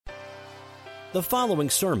The following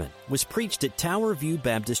sermon was preached at Tower View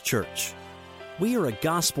Baptist Church. We are a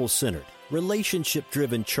gospel-centered,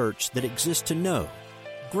 relationship-driven church that exists to know,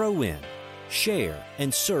 grow in, share,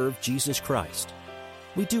 and serve Jesus Christ.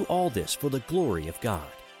 We do all this for the glory of God.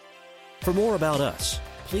 For more about us,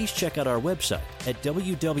 please check out our website at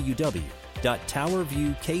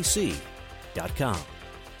www.towerviewkc.com.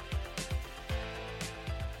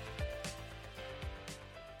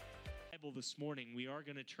 This morning, we are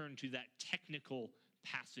going to turn to that technical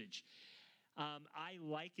passage. I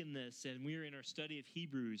liken this, and we're in our study of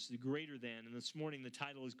Hebrews, the greater than, and this morning the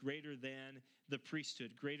title is Greater Than the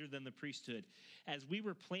Priesthood, Greater Than the Priesthood. As we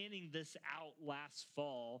were planning this out last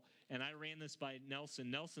fall, and I ran this by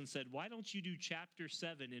Nelson said, why don't you do chapter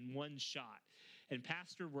 7 in one shot? And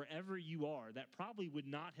Pastor, wherever you are, that probably would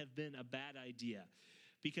not have been a bad idea,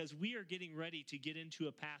 because we are getting ready to get into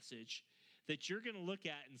a passage that you're going to look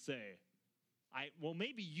at and say, well,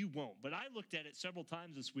 maybe you won't, but I looked at it several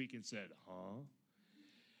times this week and said,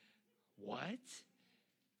 what?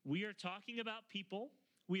 We are talking about people.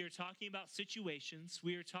 We are talking about situations.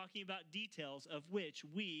 We are talking about details of which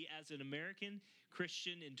we, as an American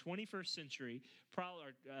Christian in 21st century,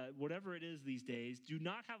 whatever it is these days, do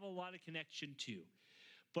not have a lot of connection to.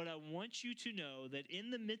 But I want you to know that in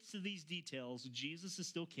the midst of these details, Jesus is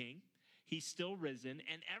still king. He's still risen,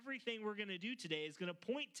 and everything we're going to do today is going to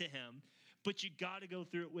point to him. But you got to go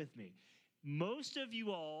through it with me. Most of you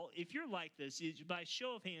all, if you're like this, by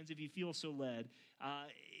show of hands, if you feel so led,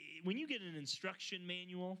 when you get an instruction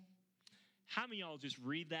manual, how many of y'all just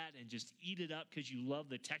read that and just eat it up because you love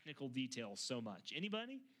the technical details so much?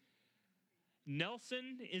 Anybody?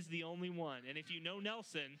 Nelson is the only one. And if you know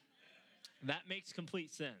Nelson, that makes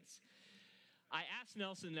complete sense. I asked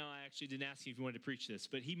Nelson, no, I actually didn't ask him if he wanted to preach this,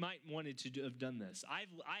 but he might wanted to have done this. I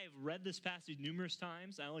have read this passage numerous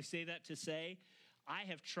times. I only say that to say I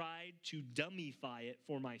have tried to dummify it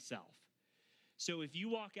for myself. So if you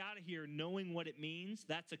walk out of here knowing what it means,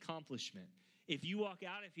 that's accomplishment. If you walk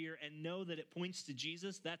out of here and know that it points to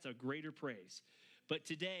Jesus, that's a greater praise. But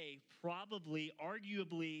today, probably,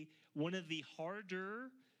 arguably, one of the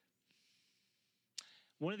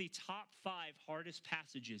top 5 hardest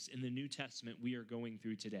passages in the New Testament we are going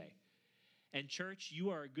through today. And church,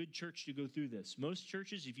 you are a good church to go through this. Most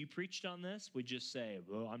churches, if you preached on this, would just say,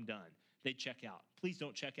 well, I'm done. They'd check out. Please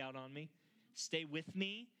don't check out on me. Stay with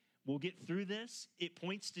me. We'll get through this. It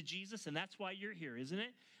points to Jesus, and that's why you're here, isn't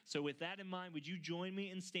it? So with that in mind, would you join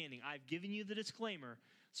me in standing? I've given you the disclaimer,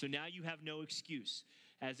 so now you have no excuse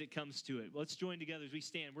as it comes to it. Let's join together as we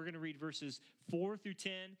stand. We're going to read verses 4 through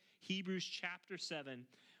 10, Hebrews chapter 7.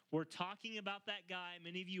 We're talking about that guy.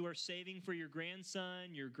 Many of you are saving for your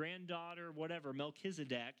grandson, your granddaughter, whatever,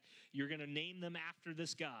 Melchizedek. You're going to name them after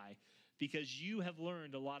this guy because you have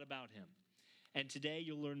learned a lot about him. And today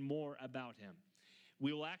you'll learn more about him.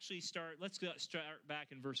 We will actually start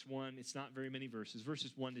back in verse 1. It's not very many verses,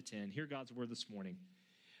 verses 1 to 10. Hear God's word this morning.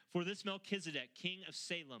 For this Melchizedek, king of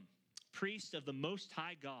Salem, priest of the Most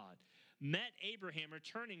High God, met Abraham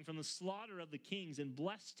returning from the slaughter of the kings and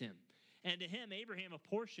blessed him. And to him Abraham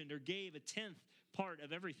apportioned or gave a 10th part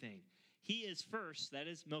of everything. He is first, that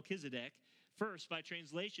is Melchizedek, first by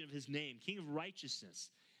translation of his name, king of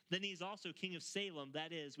righteousness. Then he is also king of Salem,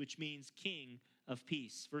 that is, which means king of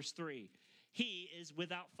peace. Verse 3, he is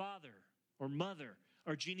without father or mother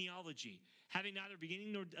or genealogy, having neither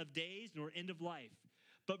beginning of days nor end of life.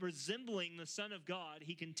 But resembling the Son of God,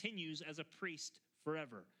 he continues as a priest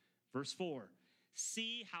forever. Verse 4,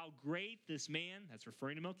 see how great this man, that's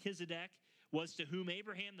referring to Melchizedek, was to whom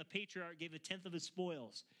Abraham the patriarch gave a 10th of his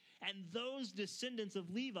spoils. And those descendants of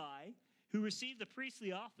Levi who received the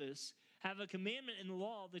priestly office have a commandment in the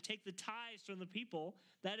law to take the tithes from the people,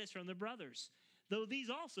 that is from the brothers, though these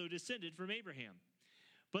also descended from Abraham.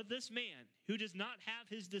 But this man who does not have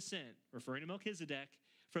his descent, referring to Melchizedek,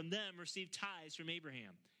 from them received tithes from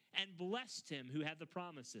Abraham and blessed him who had the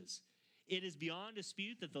promises. It is beyond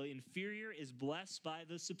dispute that the inferior is blessed by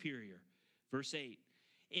the superior. Verse 8,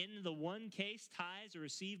 in the one case tithes are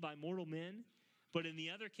received by mortal men, but in the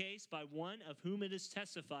other case by one of whom it is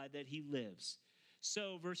testified that he lives.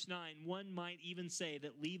 So, verse 9, one might even say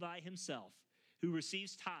that Levi himself, who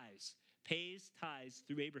receives tithes, pays tithes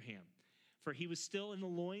through Abraham, for he was still in the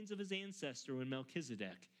loins of his ancestor when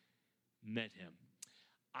Melchizedek met him.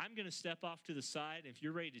 I'm going to step off to the side. If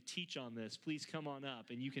you're ready to teach on this, please come on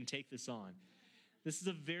up and you can take this on. This is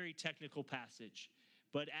a very technical passage,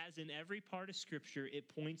 but as in every part of Scripture, it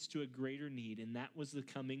points to a greater need, and that was the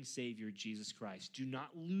coming Savior, Jesus Christ. Do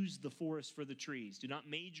not lose the forest for the trees. Do not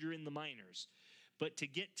major in the minors. But to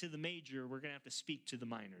get to the major, we're going to have to speak to the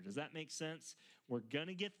minor. Does that make sense? We're going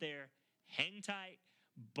to get there. Hang tight.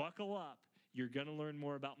 Buckle up. You're going to learn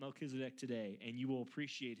more about Melchizedek today, and you will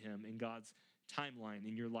appreciate him in God's timeline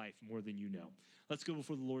in your life more than you know. Let's go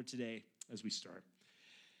before the Lord today as we start.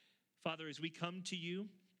 Father, as we come to you,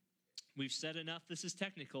 we've said enough. This is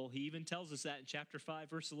technical. He even tells us that in chapter 5,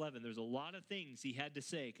 verse 11. There's a lot of things he had to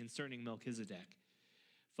say concerning Melchizedek.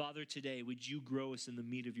 Father, today, would you grow us in the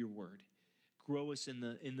meat of your word? Grow us in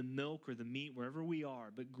the milk or the meat, wherever we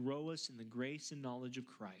are, but grow us in the grace and knowledge of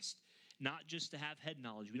Christ. Not just to have head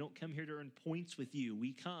knowledge. We don't come here to earn points with you.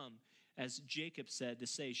 We come, as Jacob said, to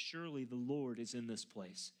say, surely the Lord is in this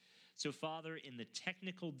place. So, Father, in the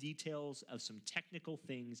technical details of some technical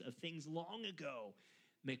things, of things long ago,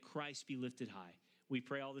 may Christ be lifted high. We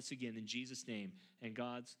pray all this again in Jesus' name. And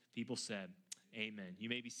God's people said, amen. You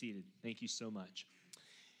may be seated. Thank you so much.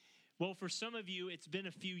 Well, for some of you, it's been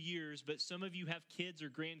a few years, but some of you have kids or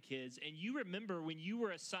grandkids, and you remember when you were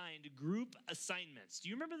assigned group assignments. Do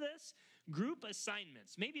you remember this? Group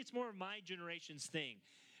assignments. Maybe it's more of my generation's thing,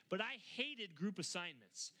 but I hated group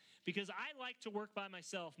assignments because I like to work by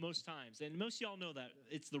myself most times, and most of y'all know that.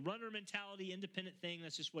 It's the runner mentality, independent thing.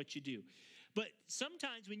 That's just what you do. But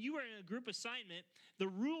sometimes when you were in a group assignment, the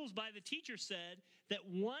rules by the teacher said that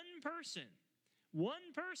one person,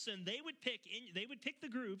 they would pick the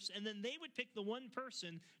groups, and then they would pick the one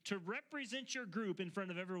person to represent your group in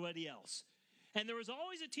front of everybody else. And there was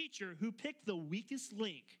always a teacher who picked the weakest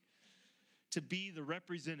link to be the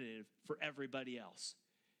representative for everybody else.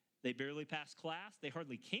 They barely passed class. They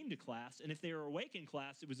hardly came to class. And if they were awake in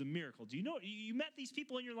class, it was a miracle. Do you know, you met these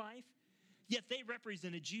people in your life, yet they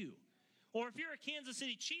represented you. Or if you're a Kansas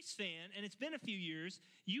City Chiefs fan, and it's been a few years,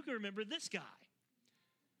 you can remember this guy.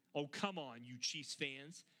 Oh, come on, you Chiefs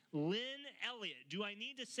fans. Lynn Elliott. Do I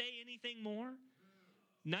need to say anything more?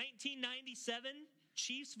 1997,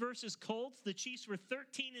 Chiefs versus Colts. The Chiefs were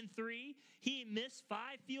 13-3. He missed 5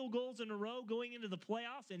 field goals in a row going into the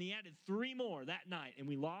playoffs, and he added 3 more that night, and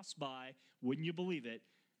we lost by, wouldn't you believe it,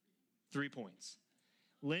 3 points.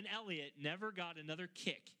 Lynn Elliott never got another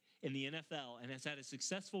kick in the NFL and has had a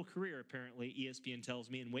successful career, apparently, ESPN tells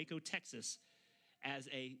me, in Waco, Texas, as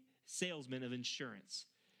a salesman of insurance.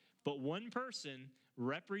 But one person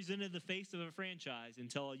represented the face of a franchise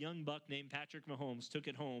until a young buck named Patrick Mahomes took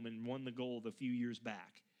it home and won the gold a few years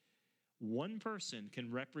back. One person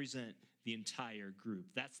can represent the entire group.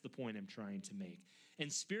 That's the point I'm trying to make.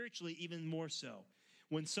 And spiritually, even more so.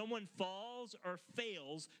 When someone falls or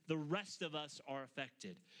fails, the rest of us are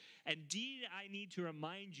affected. Indeed, I need to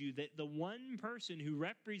remind you that the one person who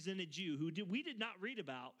represented you, we did not read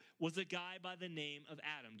about, was a guy by the name of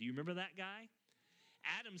Adam. Do you remember that guy?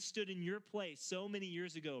 Adam stood in your place so many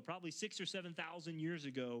years ago, probably 6,000 or 7,000 years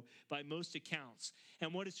ago by most accounts.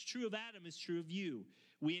 And what is true of Adam is true of you.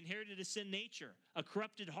 We inherited a sin nature, a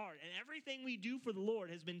corrupted heart, and everything we do for the Lord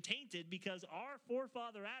has been tainted because our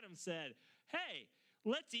forefather Adam said, hey,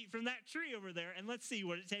 let's eat from that tree over there and let's see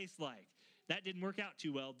what it tastes like. That didn't work out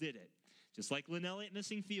too well, did it? Just like Lynn Elliott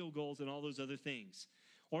missing field goals and all those other things.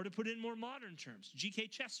 Or to put it in more modern terms, G.K.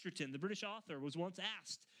 Chesterton, the British author, was once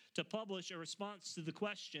asked to publish a response to the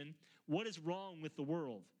question, what is wrong with the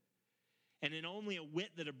world? And in only a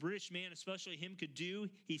wit that a British man, especially him, could do,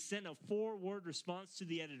 he sent a 4-word response to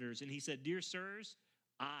the editors, and he said, dear sirs,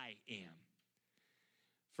 I am.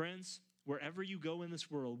 Friends, wherever you go in this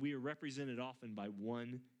world, we are represented often by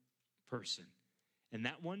one person. And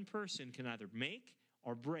that one person can either make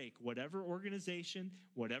or break whatever organization,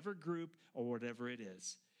 whatever group, or whatever it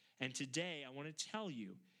is. And today, I want to tell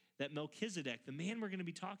you that Melchizedek, the man we're going to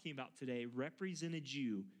be talking about today, represented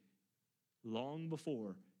you long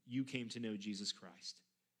before you came to know Jesus Christ.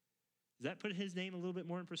 Does that put his name a little bit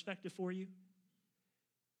more in perspective for you?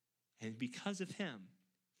 And because of him,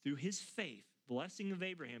 through his faith, blessing of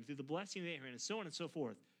Abraham, through the blessing of Abraham, and so on and so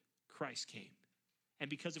forth, Christ came. And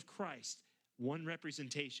because of Christ, one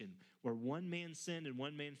representation, where one man sinned and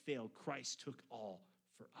one man failed, Christ took all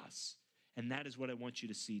for us. And that is what I want you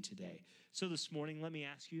to see today. So this morning, let me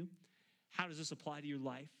ask you, how does this apply to your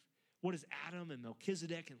life? What does Adam and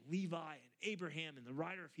Melchizedek and Levi and Abraham and the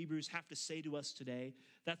writer of Hebrews have to say to us today?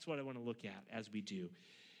 That's what I want to look at as we do.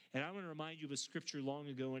 And I want to remind you of a scripture long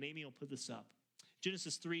ago, and Amy will put this up.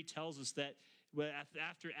 Genesis 3 tells us that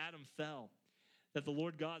after Adam fell, that the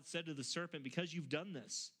Lord God said to the serpent, because you've done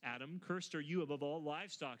this, Adam, cursed are you above all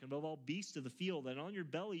livestock and above all beasts of the field, and on your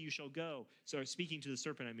belly you shall go. So speaking to the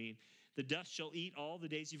serpent, the dust shall eat all the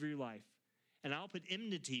days of your life. And I'll put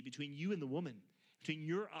enmity between you and the woman, between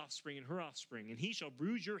your offspring and her offspring, and he shall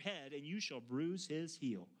bruise your head, and you shall bruise his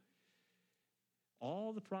heel.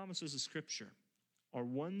 All the promises of Scripture are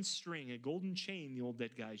one string, a golden chain, the old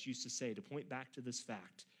dead guys used to say, to point back to this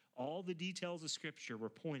fact. All the details of Scripture were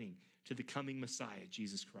pointing to the coming Messiah,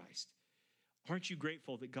 Jesus Christ. Aren't you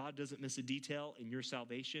grateful that God doesn't miss a detail in your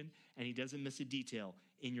salvation and he doesn't miss a detail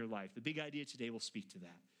in your life? The big idea today will speak to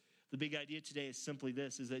that. The big idea today is simply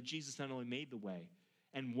this, is that Jesus not only made the way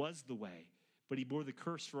and was the way, but he bore the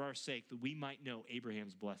curse for our sake that we might know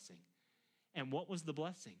Abraham's blessing. And what was the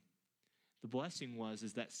blessing? The blessing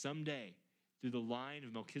is that someday, through the line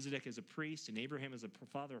of Melchizedek as a priest and Abraham as a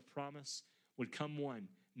father of promise, would come one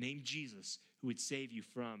named Jesus who would save you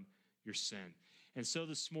from your sin. And so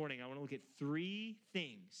this morning, I want to look at three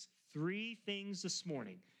things this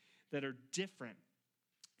morning that are different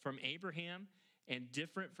from Abraham and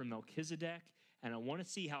different from Melchizedek. And I want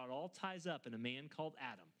to see how it all ties up in a man called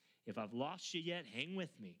Adam. If I've lost you yet, hang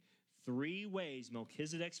with me. 3 ways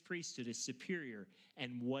Melchizedek's priesthood is superior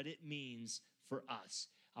and what it means for us.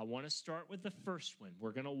 I want to start with the first one.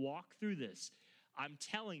 We're going to walk through this. I'm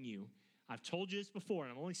telling you, I've told you this before,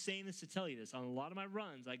 and I'm only saying this to tell you this. On a lot of my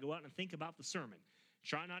runs, I go out and think about the sermon.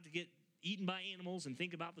 Try not to get eaten by animals and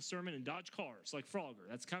think about the sermon and dodge cars like Frogger.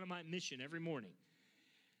 That's kind of my mission every morning.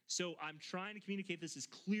 So I'm trying to communicate this as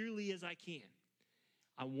clearly as I can.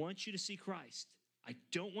 I want you to see Christ. I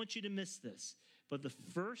don't want you to miss this. But the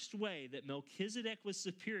first way that Melchizedek was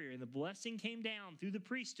superior and the blessing came down through the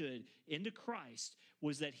priesthood into Christ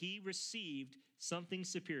was that he received something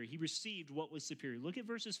superior. He received what was superior. Look at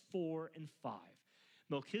verses 4 and 5.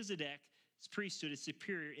 Melchizedek's priesthood is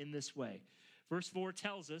superior in this way. Verse 4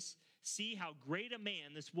 tells us, see how great a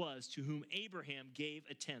man this was to whom Abraham gave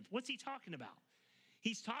a tenth. What's he talking about?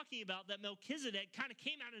 He's talking about that Melchizedek kind of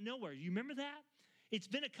came out of nowhere. You remember that? It's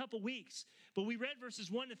been a couple weeks, but we read verses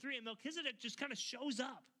 1 to 3, and Melchizedek just kind of shows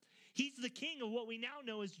up. He's the king of what we now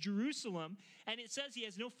know as Jerusalem, and it says he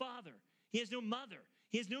has no father. He has no mother.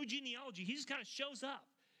 He has no genealogy. He just kind of shows up.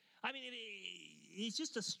 I mean, he's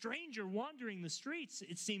just a stranger wandering the streets,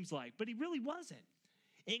 it seems like, but he really wasn't.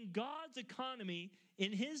 In God's economy,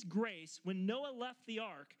 in his grace, when Noah left the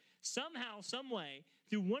ark, somehow, some way,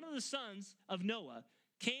 through one of the sons of Noah,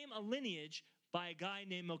 came a lineage by a guy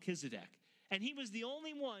named Melchizedek. And he was the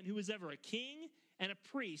only one who was ever a king and a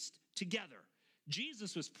priest together.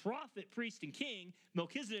 Jesus was prophet, priest, and king.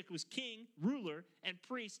 Melchizedek was king, ruler, and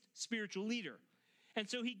priest, spiritual leader. And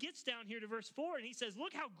so he gets down here to verse 4, and he says,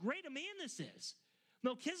 look how great a man this is.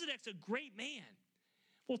 Melchizedek's a great man.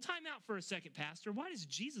 Well, time out for a second, Pastor. Why does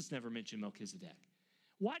Jesus never mention Melchizedek?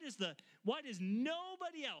 Why does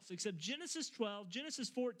nobody else except Genesis 12, Genesis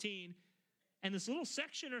 14, and this little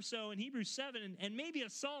section or so in Hebrews 7, and maybe a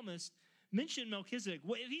psalmist mention Melchizedek?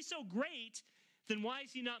 Well, if he's so great, then why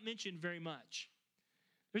is he not mentioned very much?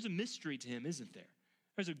 There's a mystery to him, isn't there?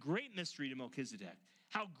 There's a great mystery to Melchizedek,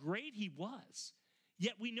 how great he was.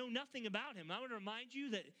 Yet we know nothing about him. I want to remind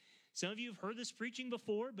you that some of you have heard this preaching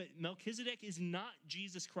before, but Melchizedek is not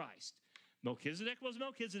Jesus Christ. Melchizedek was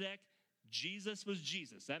Melchizedek. Jesus was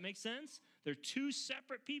Jesus. That makes sense? They're 2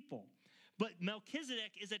 separate people. But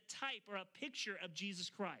Melchizedek is a type or a picture of Jesus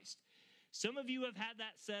Christ. Some of you have had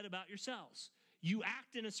that said about yourselves. You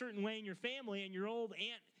act in a certain way in your family, and your old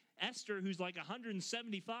Aunt Esther, who's like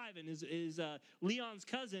 175 and is Leon's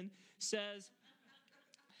cousin, says,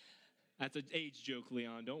 that's an age joke,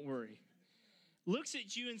 Leon, don't worry, looks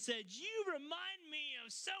at you and said, you remind me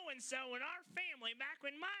of so-and-so in our family back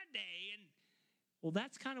in my day. And well,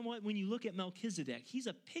 that's kind of what, when you look at Melchizedek, he's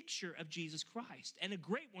a picture of Jesus Christ, and a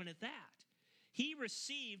great one at that. He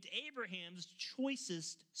received Abraham's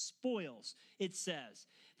choicest spoils, it says,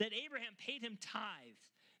 that Abraham paid him tithe.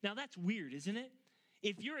 Now, that's weird, isn't it?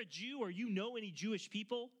 If you're a Jew or you know any Jewish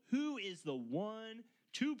people, who is the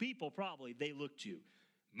 2 people probably they look to?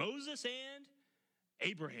 Moses and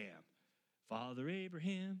Abraham. Father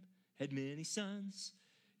Abraham had many sons.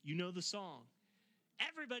 You know the song.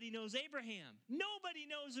 Everybody knows Abraham. Nobody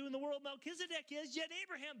knows who in the world Melchizedek is, yet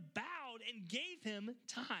Abraham bowed and gave him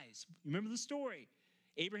tithes. You remember the story?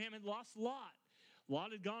 Abraham had lost Lot.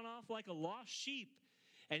 Lot had gone off like a lost sheep,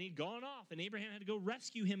 and he'd gone off, and Abraham had to go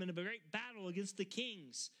rescue him in a great battle against the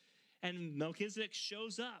kings. And Melchizedek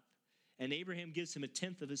shows up, and Abraham gives him a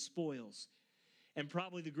tenth of his spoils. And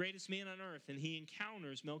probably the greatest man on earth, and he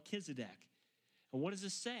encounters Melchizedek. And what does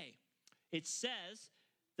this say? It says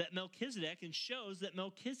that Melchizedek, and shows that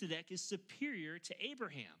Melchizedek is superior to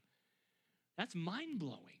Abraham. That's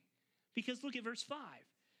mind-blowing. Because look at verse 5.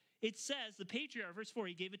 It says, the patriarch, verse 4,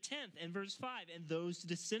 he gave a tenth. And verse 5, and those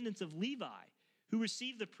descendants of Levi who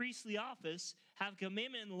received the priestly office have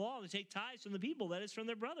commandment in the law to take tithes from the people, that is, from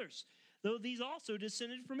their brothers, though these also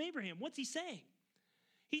descended from Abraham. What's he saying?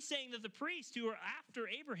 He's saying that the priests who are after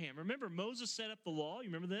Abraham, remember Moses set up the law, you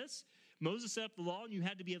remember this? Moses set up the law, and you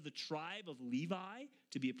had to be of the tribe of Levi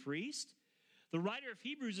to be a priest. The writer of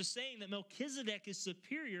Hebrews is saying that Melchizedek is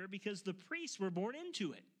superior because the priests were born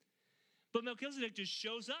into it. But Melchizedek just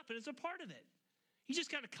shows up and is a part of it. He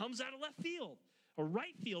just kind of comes out of left field or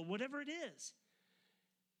right field, whatever it is.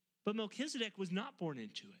 But Melchizedek was not born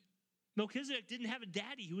into it. Melchizedek didn't have a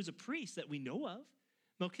daddy who was a priest that we know of.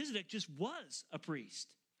 Melchizedek just was a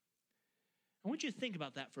priest. I want you to think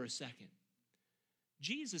about that for a second.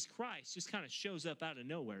 Jesus Christ just kind of shows up out of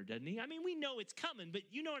nowhere, doesn't he? I mean, we know it's coming, but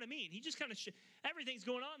you know what I mean. He just kind of, everything's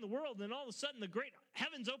going on in the world, and then all of a sudden the great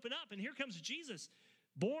heavens open up, and here comes Jesus,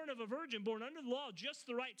 born of a virgin, born under the law, just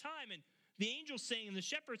the right time, and the angels sing, and the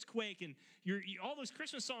shepherds quake, and all those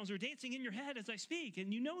Christmas songs are dancing in your head as I speak,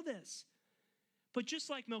 and you know this. But just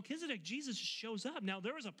like Melchizedek, Jesus just shows up. Now,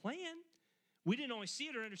 there was a plan. We didn't always see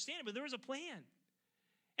it or understand it, but there was a plan.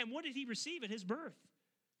 And what did he receive at his birth?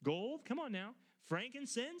 Gold, come on now,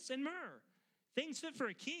 frankincense and myrrh, things fit for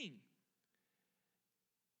a king.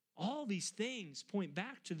 All these things point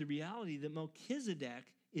back to the reality that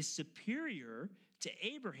Melchizedek is superior to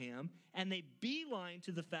Abraham, and they beeline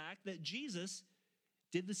to the fact that Jesus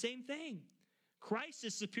did the same thing. Christ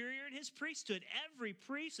is superior in his priesthood. Every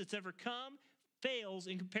priest that's ever come fails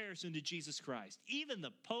in comparison to Jesus Christ. Even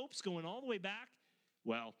the popes going all the way back,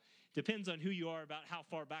 well, depends on who you are about how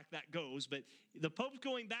far back that goes, but the popes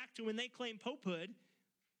going back to when they claim popehood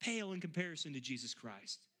pale in comparison to Jesus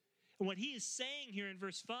Christ. And what he is saying here in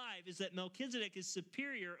verse 5 is that Melchizedek is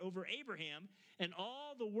superior over Abraham and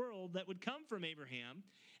all the world that would come from Abraham,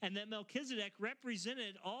 and that Melchizedek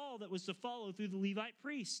represented all that was to follow through the Levite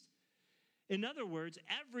priest. In other words,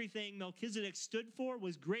 everything Melchizedek stood for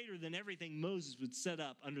was greater than everything Moses would set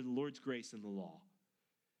up under the Lord's grace and the law.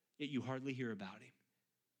 Yet you hardly hear about him.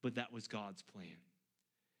 But that was God's plan.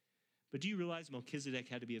 But do you realize Melchizedek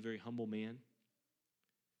had to be a very humble man?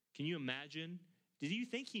 Can you imagine? Did you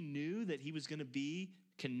think he knew that he was going to be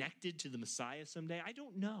connected to the Messiah someday? I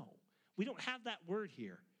don't know. We don't have that word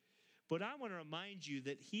here. But I want to remind you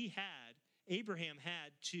that Abraham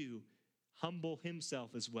had to humble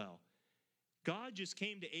himself as well. God just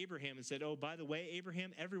came to Abraham and said, oh, by the way,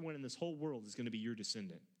 Abraham, everyone in this whole world is going to be your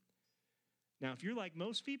descendant. Now, if you're like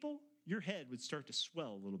most people, your head would start to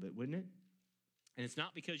swell a little bit, wouldn't it? And it's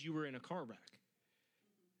not because you were in a car wreck.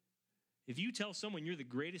 If you tell someone you're the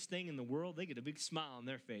greatest thing in the world, they get a big smile on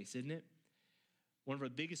their face, isn't it? One of the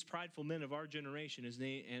biggest prideful men of our generation,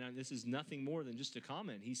 and this is nothing more than just a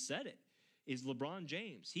comment, he said it, is LeBron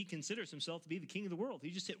James. He considers himself to be the king of the world.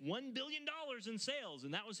 He just hit $1 billion in sales,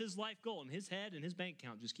 and that was his life goal, and his head and his bank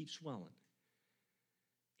account just keeps swelling.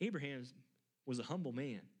 Abraham was a humble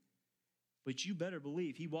man. But you better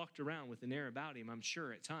believe he walked around with an air about him, I'm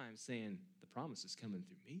sure at times, saying, the promise is coming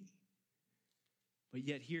through me. But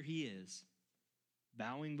yet here he is,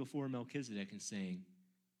 bowing before Melchizedek and saying,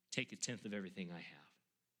 take a tenth of everything I have.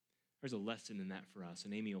 There's a lesson in that for us,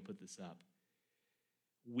 and Amy will put this up.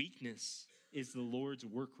 Weakness is the Lord's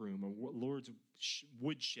workroom, or Lord's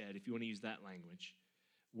woodshed, if you want to use that language,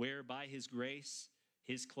 where by his grace,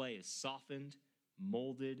 his clay is softened,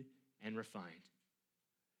 molded, and refined.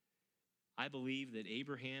 I believe that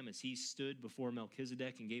Abraham, as he stood before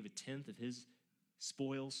Melchizedek and gave a tenth of his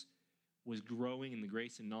spoils, was growing in the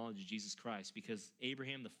grace and knowledge of Jesus Christ, because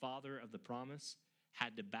Abraham, the father of the promise,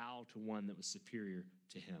 had to bow to one that was superior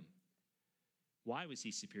to him. Why was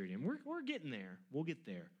he superior to him? We're getting there. We'll get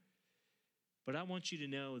there. But I want you to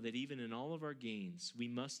know that even in all of our gains, we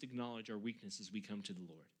must acknowledge our weakness as we come to the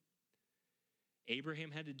Lord. Abraham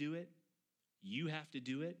had to do it. You have to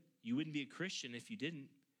do it. You wouldn't be a Christian if you didn't.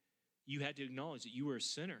 You had to acknowledge that you were a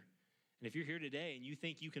sinner. And if you're here today and you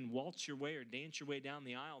think you can waltz your way or dance your way down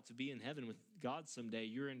the aisle to be in heaven with God someday,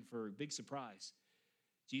 you're in for a big surprise.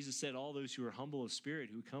 Jesus said all those who are humble of spirit,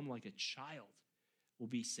 who come like a child, will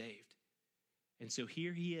be saved. And so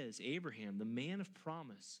here he is, Abraham, the man of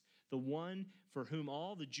promise, the one for whom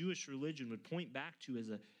all the Jewish religion would point back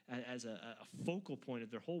to as a focal point of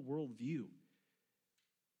their whole worldview,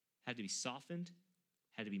 had to be softened,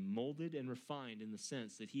 had to be molded and refined in the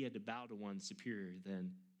sense that he had to bow to one superior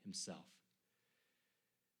than himself.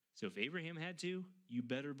 So if Abraham had to, you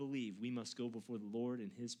better believe we must go before the Lord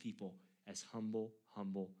and his people as humble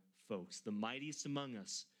folks. The mightiest among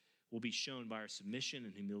us will be shown by our submission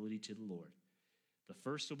and humility to the Lord. The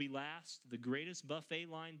first will be last, the greatest buffet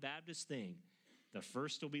line Baptist thing. The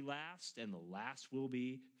first will be last, and the last will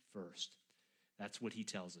be first. That's what he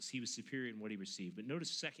tells us. He was superior in what he received. But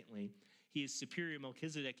notice, secondly, he is superior,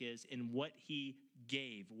 Melchizedek is, in what he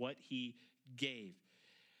gave.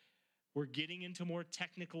 We're getting into more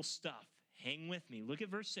technical stuff. Hang with me. Look at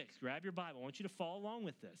verse 6. Grab your Bible. I want you to follow along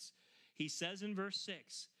with this. He says in verse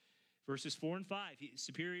 6, verses 4 and 5, he's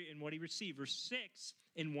superior in what he received. Verse 6,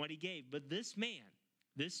 in what he gave. But this man,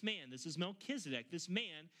 This man, this is Melchizedek, this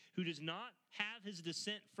man who does not have his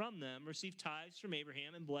descent from them, received tithes from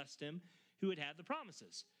Abraham and blessed him, who had the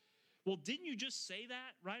promises. Well, didn't you just say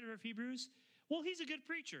that, writer of Hebrews? Well, he's a good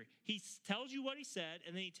preacher. He tells you what he said,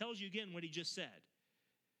 and then he tells you again what he just said.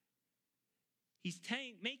 He's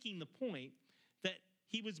making the point that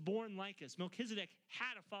he was born like us. Melchizedek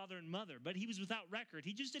had a father and mother, but he was without record.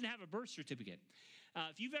 He just didn't have a birth certificate.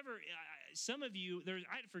 If you've ever, some of you,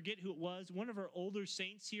 I forget who it was, one of our older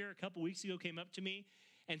saints here a couple weeks ago came up to me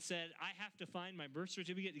and said, I have to find my birth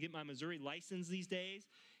certificate to get my Missouri license these days.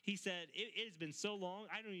 He said, it has been so long,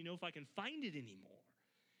 I don't even know if I can find it anymore.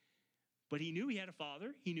 But he knew he had a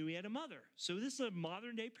father. He knew he had a mother. So this is a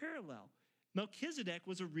modern day parallel. Melchizedek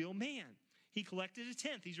was a real man. He collected a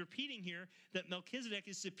tenth. He's repeating here that Melchizedek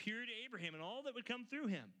is superior to Abraham and all that would come through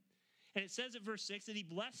him. And it says at verse 6 that he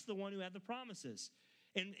blessed the one who had the promises.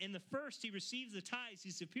 And in the first, he receives the tithes.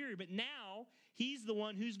 He's superior. But now, he's the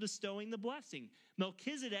one who's bestowing the blessing.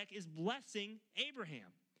 Melchizedek is blessing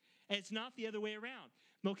Abraham. And it's not the other way around.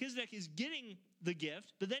 Melchizedek is getting the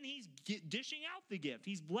gift, but then he's dishing out the gift.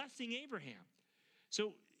 He's blessing Abraham.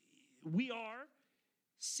 So we are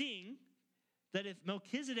seeing that if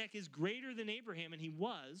Melchizedek is greater than Abraham, and he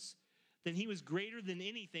was, then he was greater than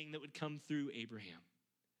anything that would come through Abraham.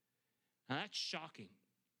 Now that's shocking.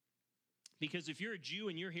 Because if you're a Jew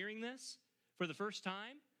and you're hearing this for the first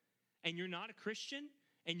time, and you're not a Christian,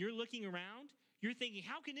 and you're looking around, you're thinking,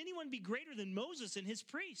 how can anyone be greater than Moses and his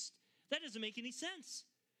priest? That doesn't make any sense.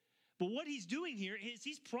 But what he's doing here is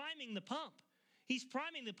he's priming the pump. He's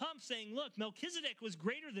priming the pump saying, look, Melchizedek was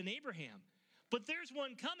greater than Abraham. But there's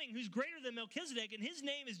one coming who's greater than Melchizedek, and his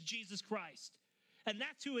name is Jesus Christ. And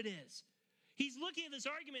that's who it is. He's looking at this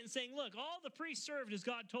argument and saying, look, all the priests served as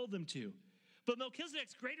God told them to. But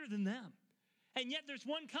Melchizedek's greater than them. And yet there's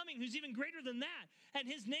one coming who's even greater than that. And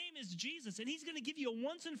his name is Jesus. And he's going to give you a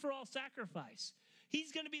once and for all sacrifice.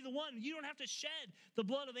 He's going to be the one. You don't have to shed the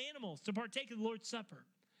blood of animals to partake of the Lord's Supper.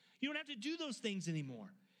 You don't have to do those things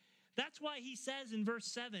anymore. That's why he says in verse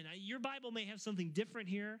 7, your Bible may have something different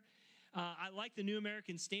here. I like the New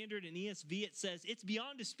American Standard and ESV. It says, it's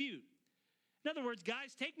beyond dispute. In other words,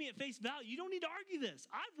 guys, take me at face value. You don't need to argue this.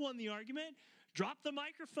 I've won the argument. Drop the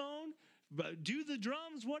microphone, do the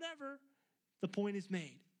drums, whatever. The point is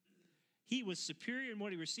made. He was superior in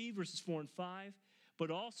what he received, verses 4 and 5.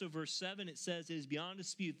 But also verse 7, it says it is beyond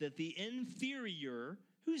dispute that the inferior,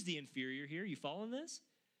 who's the inferior here? You following this?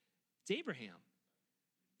 It's Abraham.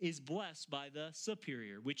 Is blessed by the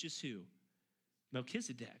superior, which is who?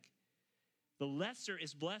 Melchizedek. The lesser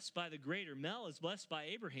is blessed by the greater. Mel is blessed by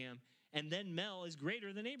Abraham, and then Mel is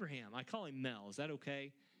greater than Abraham. I call him Mel. Is that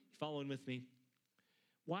okay? You following with me?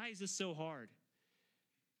 Why is this so hard?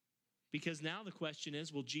 Because now the question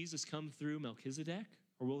is, will Jesus come through Melchizedek,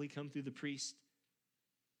 or will he come through the priests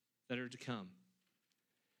that are to come?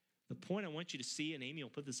 The point I want you to see, and Amy will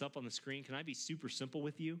put this up on the screen, can I be super simple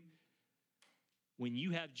with you? When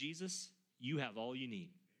you have Jesus, you have all you need.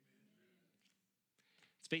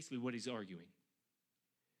 It's basically what he's arguing.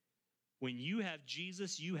 When you have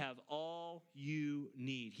Jesus, you have all you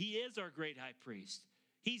need. He is our great high priest.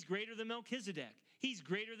 He's greater than Melchizedek. He's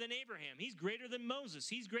greater than Abraham. He's greater than Moses.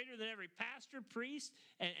 He's greater than every pastor, priest,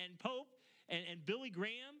 and pope, and Billy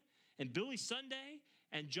Graham, and Billy Sunday,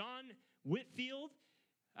 and John Whitfield,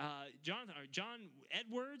 John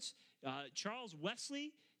Edwards, Charles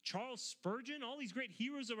Wesley, Charles Spurgeon, all these great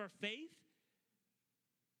heroes of our faith.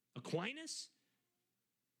 Aquinas.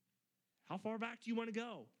 How far back do you want to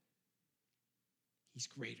go? He's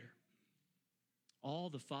greater. All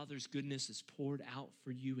the Father's goodness is poured out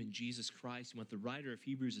for you in Jesus Christ. And what the writer of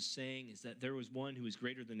Hebrews is saying is that there was one who is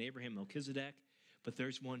greater than Abraham, Melchizedek, but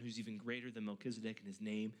there's one who's even greater than Melchizedek, and his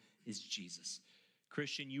name is Jesus.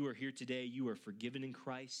 Christian, you are here today. You are forgiven in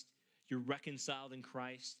Christ. You're reconciled in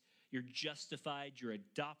Christ. You're justified. You're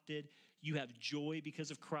adopted. You have joy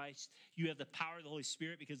because of Christ. You have the power of the Holy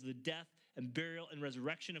Spirit because of the death and burial and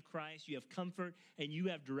resurrection of Christ. You have comfort and you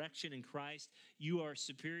have direction in Christ. You are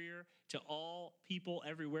superior to all people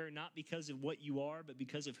everywhere, not because of what you are, but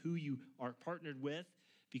because of who you are partnered with,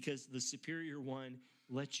 because the superior one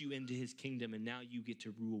lets you into his kingdom, and now you get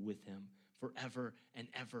to rule with him forever and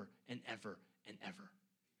ever and ever and ever.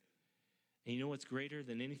 And you know what's greater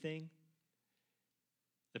than anything?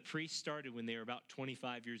 The priests started when they were about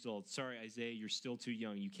 25 years old. Sorry, Isaiah, you're still too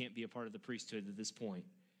young. You can't be a part of the priesthood at this point.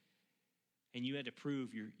 And you had to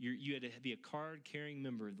prove you had to be a card-carrying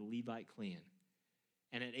member of the Levite clan.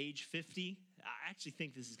 And at age 50, I actually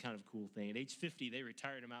think this is kind of a cool thing. At age 50, they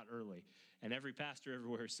retired him out early. And every pastor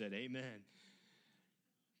everywhere said, amen.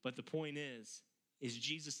 But the point is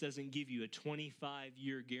Jesus doesn't give you a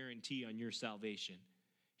 25-year guarantee on your salvation.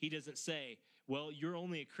 He doesn't say, well, you're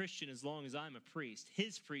only a Christian as long as I'm a priest.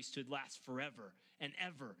 His priesthood lasts forever and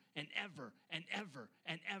ever and ever and ever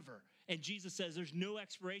and ever. And Jesus says there's no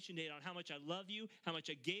expiration date on how much I love you, how much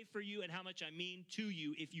I gave for you, and how much I mean to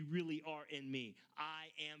you if you really are in me. I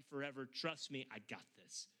am forever. Trust me, I got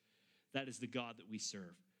this. That is the God that we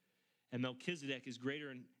serve. And Melchizedek is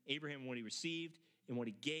greater in Abraham in what he received and what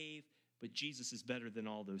he gave, but Jesus is better than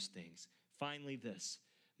all those things. Finally, this.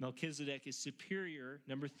 Melchizedek is superior,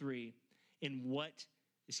 number 3,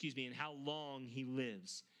 in how long he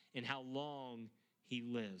lives. In how long he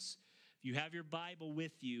lives. If you have your Bible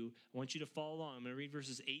with you, I want you to follow along. I'm going to read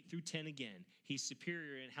verses 8 through 10 again. He's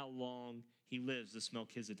superior in how long he lives, this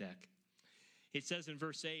Melchizedek. It says in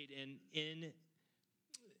verse 8, and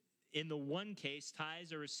in the one case,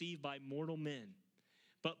 tithes are received by mortal men,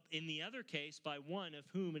 but in the other case, by one of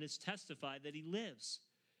whom it is testified that he lives.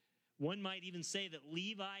 One might even say that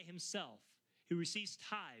Levi himself, who receives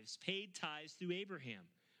tithes, paid tithes through Abraham,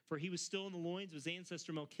 for he was still in the loins of his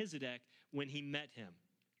ancestor Melchizedek when he met him.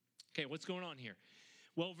 Okay, what's going on here?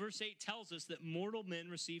 Well, verse 8 tells us that mortal men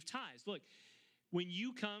receive tithes. Look, when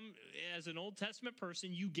you come as an Old Testament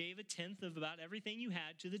person, you gave a tenth of about everything you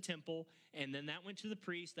had to the temple, and then that went to the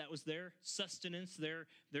priest. That was their sustenance, their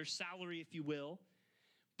salary, if you will.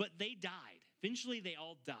 But they died. Eventually, they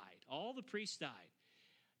all died. All the priests died.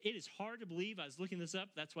 It is hard to believe. I was looking this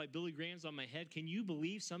up. That's why Billy Graham's on my head. Can you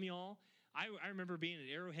believe some of y'all? I remember being at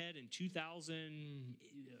Arrowhead in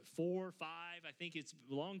 2004, 5. I think it's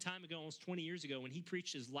a long time ago, almost 20 years ago, when he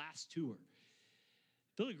preached his last tour.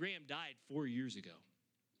 Billy Graham died 4 years ago.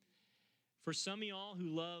 For some of y'all who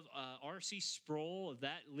love R.C. Sproul of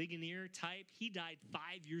that Ligonier type, he died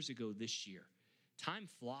 5 years ago this year. Time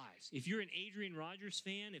flies. If you're an Adrian Rogers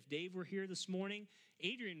fan, if Dave were here this morning,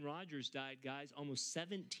 Adrian Rogers died, guys, almost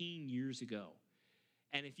 17 years ago.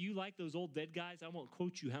 And if you like those old dead guys, I won't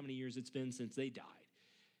quote you how many years it's been since they died.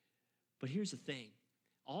 But here's the thing.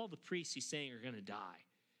 All the priests he's saying are going to die.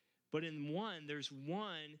 But in one, there's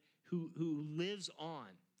one who lives on.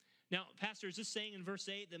 Now, Pastor, is this saying in verse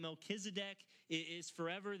 8 that Melchizedek is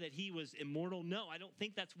forever, that he was immortal? No, I don't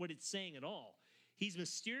think that's what it's saying at all. He's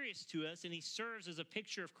mysterious to us, and he serves as a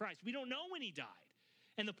picture of Christ. We don't know when he died.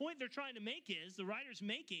 And the point they're trying to make is, the writer's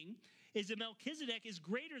making, is that Melchizedek is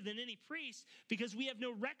greater than any priest because we have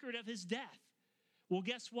no record of his death. Well,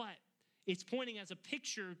 guess what? It's pointing as a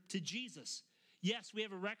picture to Jesus. Yes, we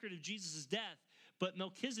have a record of Jesus' death, but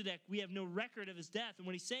Melchizedek, we have no record of his death. And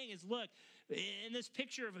what he's saying is, look, in this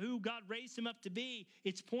picture of who God raised him up to be,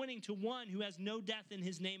 it's pointing to one who has no death in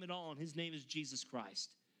his name at all, and his name is Jesus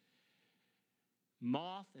Christ.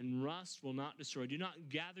 Moth and rust will not destroy. Do not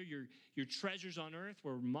gather your treasures on earth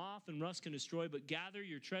where moth and rust can destroy, but gather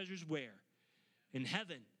your treasures where? In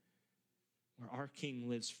heaven, where our King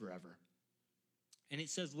lives forever. And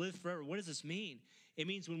it says live forever. What does this mean? It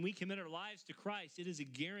means when we commit our lives to Christ, it is a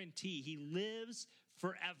guarantee. He lives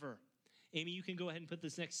forever. Amy, you can go ahead and put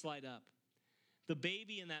this next slide up. The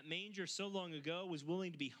baby in that manger so long ago was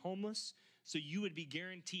willing to be homeless so you would be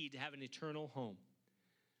guaranteed to have an eternal home.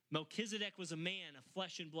 Melchizedek was a man of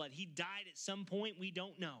flesh and blood. He died at some point, we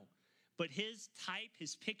don't know. But his type,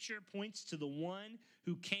 his picture points to the one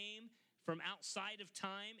who came from outside of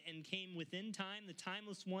time and came within time. The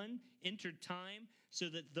timeless one entered time so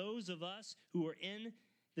that those of us who are in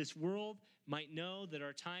this world might know that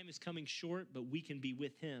our time is coming short, but we can be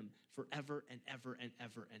with him forever and ever and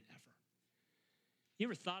ever and ever. You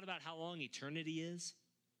ever thought about how long eternity is?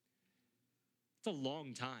 It's a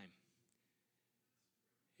long time.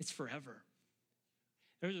 It's forever.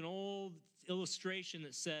 There's an old illustration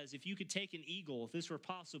that says if you could take an eagle, if this were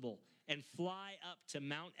possible, and fly up to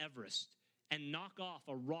Mount Everest and knock off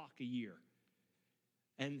a rock a year,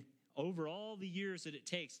 and over all the years that it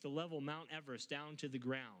takes to level Mount Everest down to the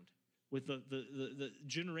ground with the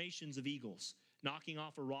generations of eagles knocking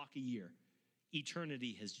off a rock a year,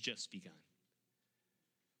 eternity has just begun.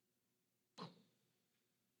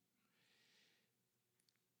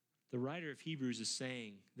 The writer of Hebrews is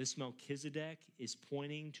saying this Melchizedek is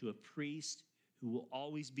pointing to a priest who will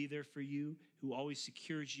always be there for you, who always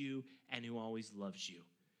secures you, and who always loves you.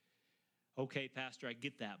 Okay, Pastor, I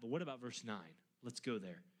get that, but what about verse 9? Let's go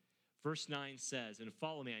there. Verse 9 says, and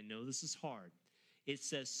follow me, I know this is hard. It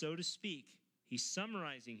says, so to speak, he's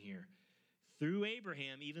summarizing here, through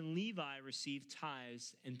Abraham, even Levi received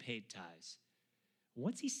tithes and paid tithes.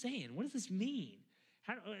 What's he saying? What does this mean?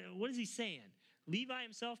 What is he saying? Levi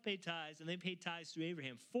himself paid tithes, and they paid tithes through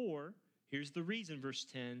Abraham. For, here's the reason, verse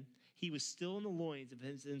 10, he was still in the loins of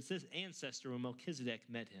his ancestor when Melchizedek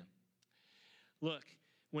met him. Look,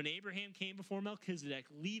 when Abraham came before Melchizedek,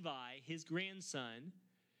 Levi, his grandson,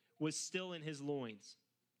 was still in his loins.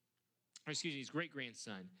 his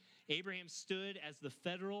great-grandson. Abraham stood as the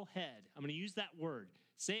federal head. I'm going to use that word.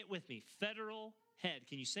 Say it with me, federal head.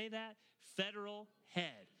 Can you say that? Federal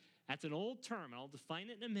head. That's an old term, and I'll define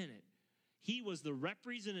it in a minute. He was the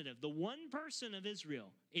representative, the one person of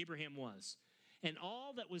Israel, Abraham was. And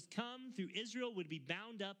all that was come through Israel would be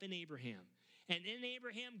bound up in Abraham. And in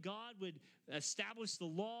Abraham, God would establish the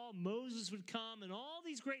law, Moses would come, and all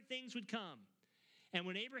these great things would come. And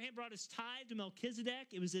when Abraham brought his tithe to Melchizedek,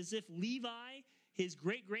 it was as if Levi, his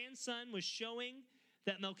great-grandson, was showing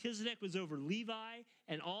that Melchizedek was over Levi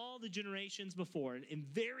and all the generations before. And in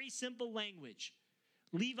very simple language,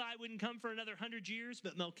 Levi wouldn't come for another 100 years,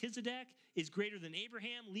 but Melchizedek is greater than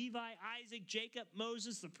Abraham, Levi, Isaac, Jacob,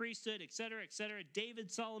 Moses, the priesthood, etc.,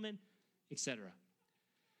 David, Solomon, etc.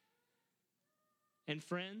 And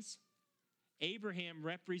friends, Abraham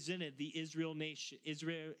represented the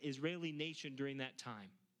Israeli nation during that time.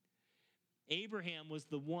 Abraham was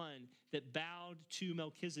the one that bowed to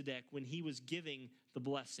Melchizedek when he was giving the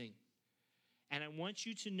blessing. And I want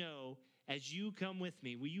you to know, as you come with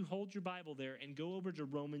me, will you hold your Bible there and go over to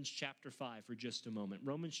Romans chapter 5 for just a moment.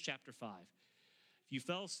 Romans chapter 5. If you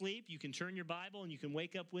fell asleep, you can turn your Bible and you can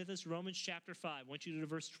wake up with us. Romans chapter 5. I want you to go to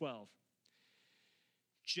verse 12.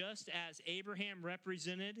 Just as Abraham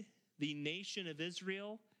represented the nation of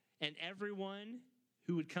Israel, and everyone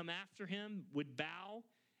who would come after him would bow,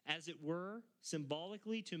 as it were,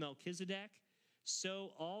 symbolically to Melchizedek,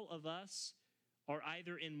 so all of us are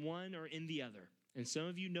either in one or in the other. And some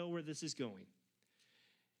of you know where this is going.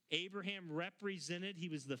 Abraham represented, he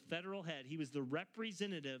was the federal head, he was the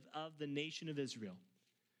representative of the nation of Israel.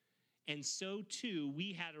 And so too,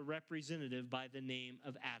 we had a representative by the name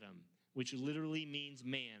of Adam, which literally means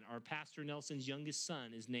man. Our Pastor Nelson's youngest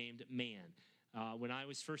son is named Man. When I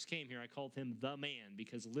first came here, I called him the man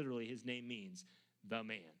because literally his name means the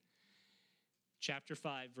man. Chapter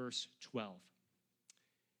 5, verse 12.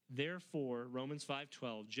 Therefore, Romans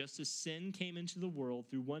 5:12, just as sin came into the world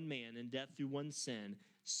through one man and death through one sin,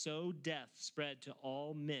 so death spread to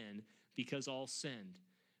all men because all sinned.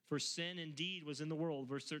 For sin indeed was in the world,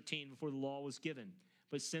 verse 13, before the law was given.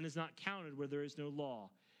 But sin is not counted where there is no law.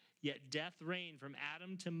 Yet death reigned from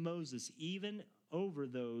Adam to Moses, even over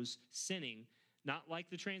those sinning, not like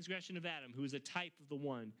the transgression of Adam, who is a type of the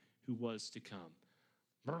one who was to come.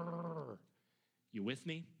 Brrr. You with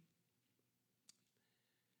me?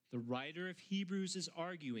 The writer of Hebrews is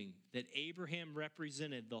arguing that Abraham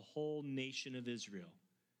represented the whole nation of Israel.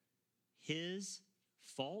 His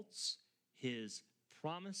faults, his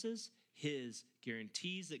promises, his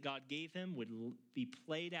guarantees that God gave him would be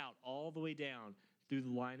played out all the way down through the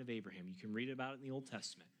line of Abraham. You can read about it in the Old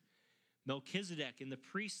Testament. Melchizedek, in the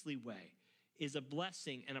priestly way, is a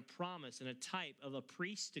blessing and a promise and a type of a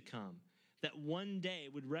priest to come that one day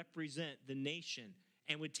would represent the nation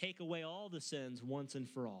and would take away all the sins once and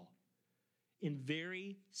for all. In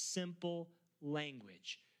very simple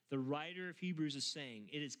language, the writer of Hebrews is saying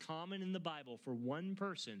it is common in the Bible for one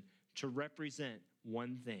person to represent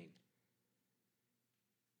one thing.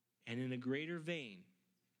 And in a greater vein,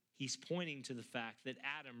 he's pointing to the fact that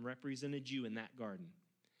Adam represented you in that garden.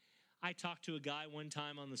 I talked to a guy one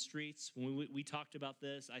time on the streets. When we talked about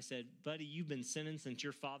this, I said, buddy, you've been sinning since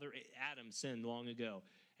your father Adam sinned long ago.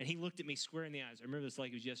 And he looked at me square in the eyes. I remember this like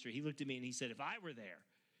it was yesterday. He looked at me and he said, if I were there,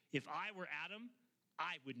 if I were Adam,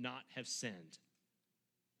 I would not have sinned.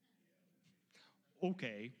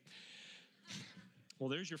 Okay. Well,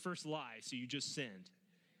 there's your first lie, so you just sinned.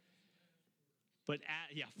 But,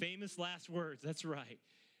 famous last words. That's right.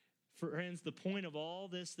 Friends, the point of all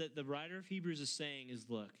this that the writer of Hebrews is saying is,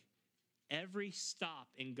 look, every stop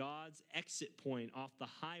in God's exit point off the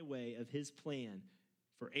highway of his plan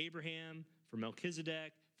for Abraham, for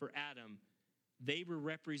Melchizedek, for Adam, they were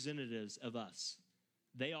representatives of us.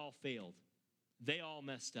 They all failed. They all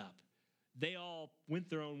messed up. They all went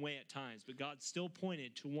their own way at times, but God still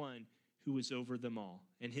pointed to one who was over them all.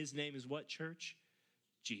 And his name is what, church?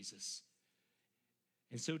 Jesus.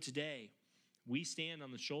 And so today, we stand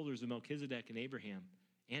on the shoulders of Melchizedek and Abraham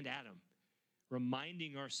and Adam,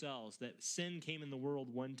 reminding ourselves that sin came in the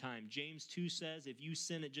world one time. James 2 says, if you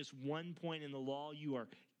sin at just one point in the law, you are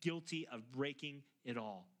guilty of breaking it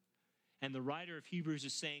all. And the writer of Hebrews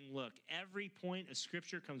is saying, look, every point of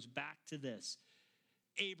Scripture comes back to this.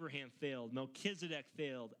 Abraham failed, Melchizedek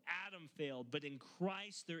failed, Adam failed, but in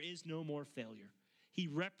Christ there is no more failure. He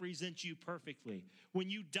represents you perfectly. When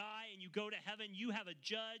you die and you go to heaven, you have a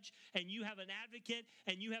judge and you have an advocate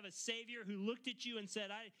and you have a Savior who looked at you and said,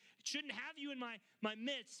 I shouldn't have you in my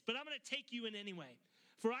midst, but I'm going to take you in anyway.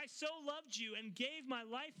 For I so loved you and gave my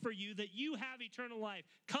life for you that you have eternal life.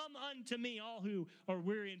 Come unto me, all who are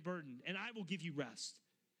weary and burdened, and I will give you rest.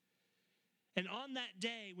 And on that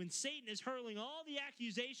day, when Satan is hurling all the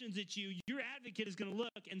accusations at you, your advocate is going to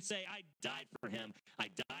look and say, I died for him. I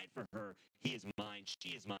died for her. He is mine. She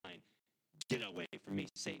is mine. Get away from me,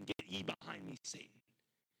 Satan. Get ye behind me, Satan.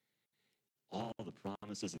 All the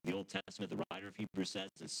promises of the Old Testament, the writer of Hebrews says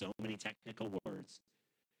in so many technical words,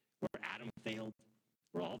 where Adam failed,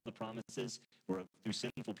 where all the promises were through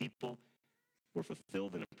sinful people were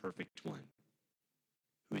fulfilled in a perfect one,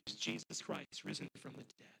 who is Jesus Christ, risen from the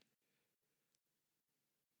dead.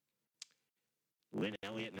 Lynn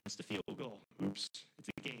Elliott missed a field goal. Oops, it's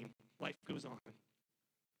a game. Life goes on.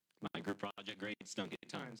 My group project grade stunk at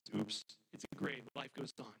times. Oops, it's a grade. Life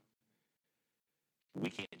goes on. We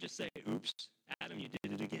can't just say, oops, Adam, you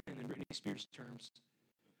did it again in Britney Spears terms.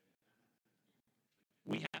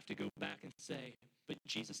 We have to go back and say, but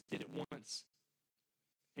Jesus did it once.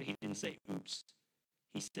 And he didn't say, oops.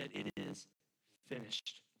 He said, it is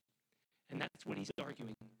finished. And that's what he's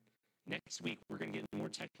arguing. Next week, we're going to get into more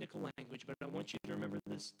technical language, but I want you to remember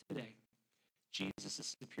this today. Jesus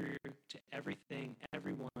is superior to everything,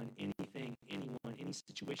 everyone, anything, anyone, any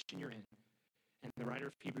situation you're in. And the writer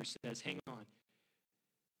of Hebrews says, hang on,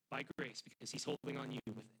 by grace, because he's holding on you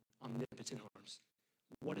with omnipotent arms.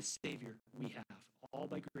 What a Savior we have, all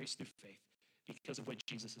by grace through faith, because of what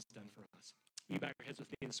Jesus has done for us. Will you bow your heads with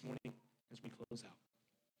me this morning as we close out?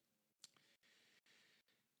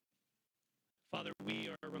 Father, we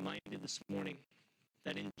are reminded this morning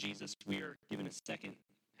that in Jesus we are given a second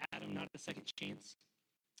Adam, not a second chance.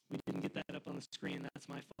 We didn't get that up on the screen. That's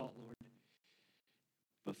my fault, Lord.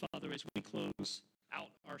 But Father, as we close out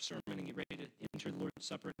our sermon and get ready to enter the Lord's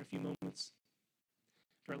Supper in a few moments,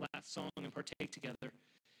 for our last song and partake together,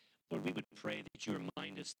 Lord, we would pray that you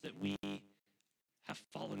remind us that we have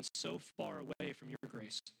fallen so far away from your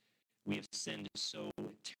grace. We have sinned so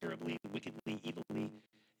terribly, wickedly, evilly,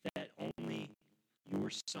 that only your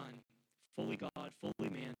Son, fully God, fully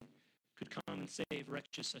man, could come and save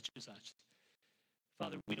wretches such as us.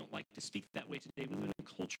 Father, we don't like to speak that way today. We live in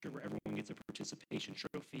a culture where everyone gets a participation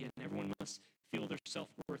trophy and everyone must feel their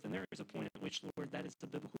self-worth. And there is a point at which, Lord, that is the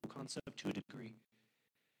biblical concept to a degree.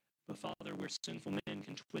 But Father, where sinful men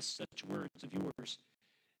can twist such words of yours,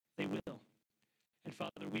 they will. And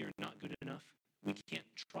Father, we are not good enough. We can't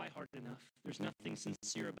try hard enough. There's nothing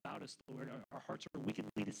sincere about us, Lord. Our hearts are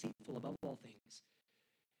wickedly deceitful above all things.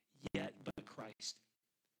 Yet, but Christ.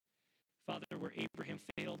 Father, where Abraham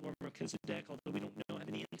failed, where Melchizedek, although we don't know how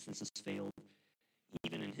many instances failed,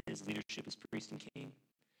 even in his leadership as priest and king,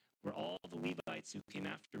 where all the Levites who came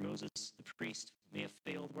after Moses, the priest, may have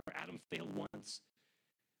failed, where Adam failed once,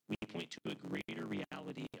 we point to a greater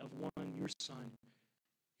reality of one, your Son,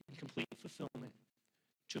 in complete fulfillment,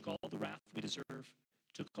 took all the wrath we deserve,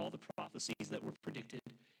 took all the prophecies that were predicted,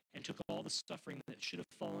 and took all the suffering that should have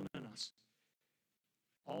fallen on us.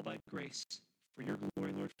 All by grace, for your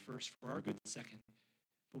glory, Lord, first, for our good second.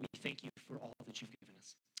 But we thank you for all that you've given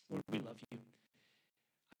us. Lord, we love you.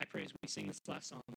 I pray as we sing this last song